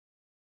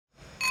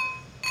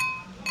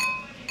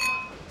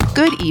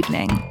Good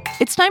evening.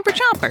 It's time for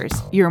Chompers,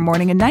 your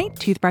morning and night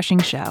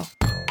toothbrushing show.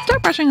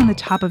 Start brushing on the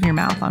top of your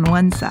mouth on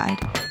one side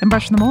and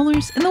brush the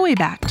molars in the way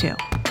back too.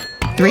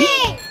 3,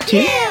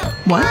 2,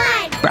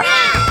 1,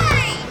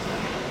 brush.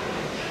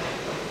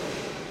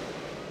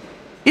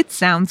 It's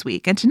Sounds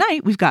Week, and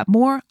tonight we've got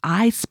more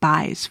I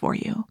Spies for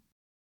you.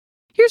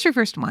 Here's your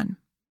first one.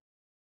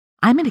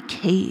 I'm in a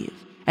cave,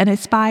 and I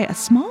spy a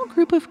small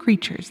group of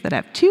creatures that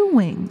have 2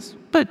 wings,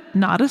 but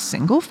not a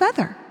single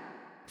feather.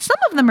 Some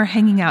of them are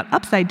hanging out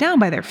upside down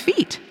by their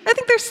feet. I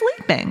think they're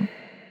sleeping.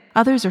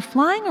 Others are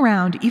flying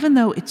around even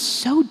though it's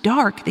so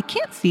dark they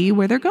can't see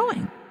where they're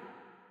going.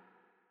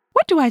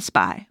 What do I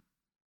spy?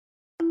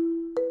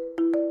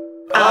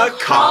 A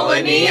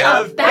colony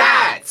of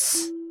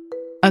bats!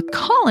 A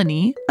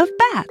colony of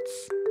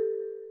bats.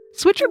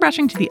 Switch your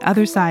brushing to the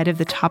other side of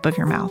the top of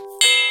your mouth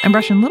and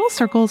brush in little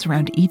circles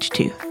around each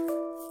tooth.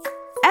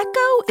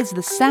 Echo is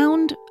the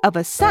sound of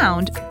a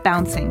sound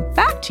bouncing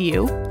back to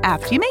you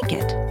after you make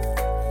it.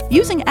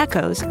 Using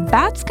echoes,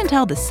 bats can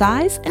tell the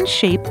size and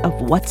shape of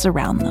what's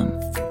around them.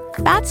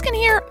 Bats can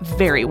hear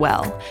very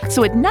well,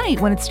 so at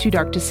night when it's too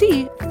dark to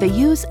see, they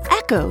use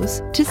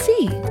echoes to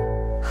see.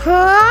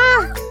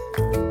 Huh?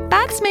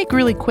 Bats make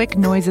really quick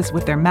noises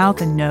with their mouth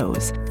and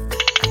nose.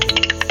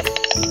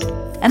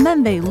 And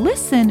then they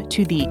listen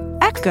to the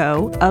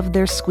echo of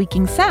their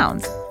squeaking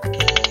sounds.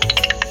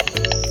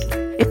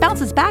 It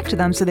bounces back to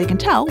them so they can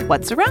tell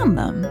what's around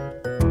them.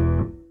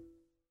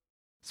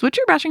 Switch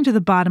your brushing to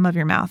the bottom of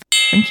your mouth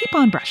and keep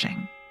on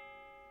brushing.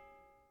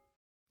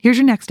 Here's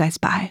your next I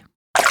Spy.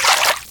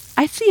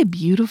 I see a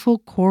beautiful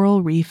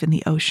coral reef in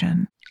the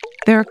ocean.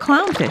 There are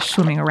clownfish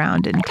swimming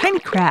around and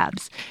tiny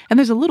crabs, and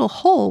there's a little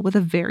hole with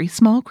a very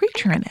small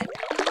creature in it.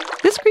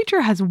 This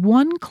creature has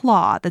 1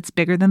 claw that's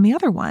bigger than the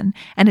other one,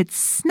 and it's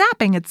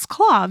snapping its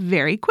claw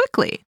very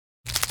quickly.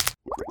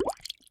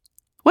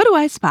 What do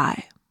I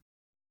spy?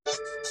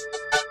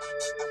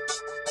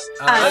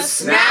 A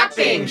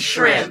snapping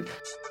shrimp!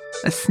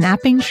 A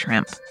snapping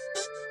shrimp.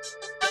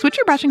 Switch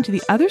your brushing to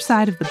the other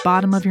side of the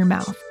bottom of your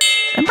mouth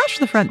and brush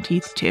the front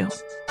teeth too.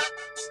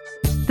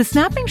 The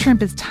snapping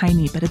shrimp is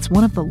tiny, but it's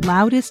one of the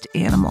loudest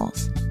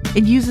animals.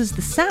 It uses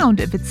the sound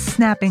of its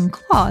snapping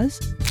claws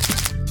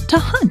to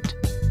hunt.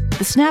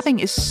 The snapping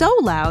is so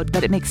loud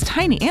that it makes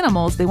tiny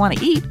animals they want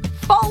to eat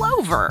fall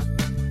over.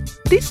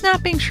 These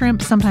snapping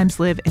shrimp sometimes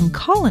live in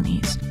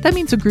colonies. That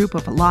means a group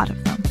of a lot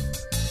of them.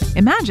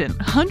 Imagine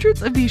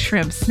hundreds of these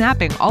shrimp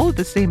snapping all at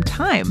the same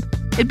time.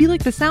 It'd be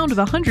like the sound of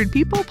 100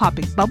 people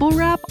popping bubble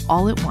wrap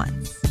all at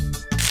once.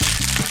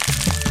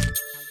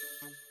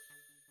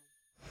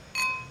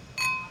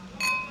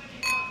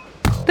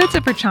 That's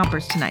it for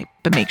Chompers tonight,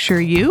 but make sure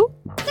you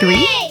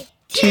 3,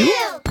 2,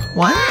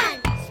 1,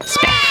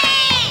 spit.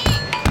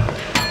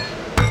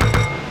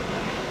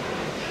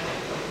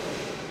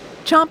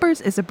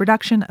 Chompers is a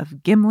production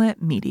of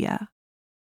Gimlet Media.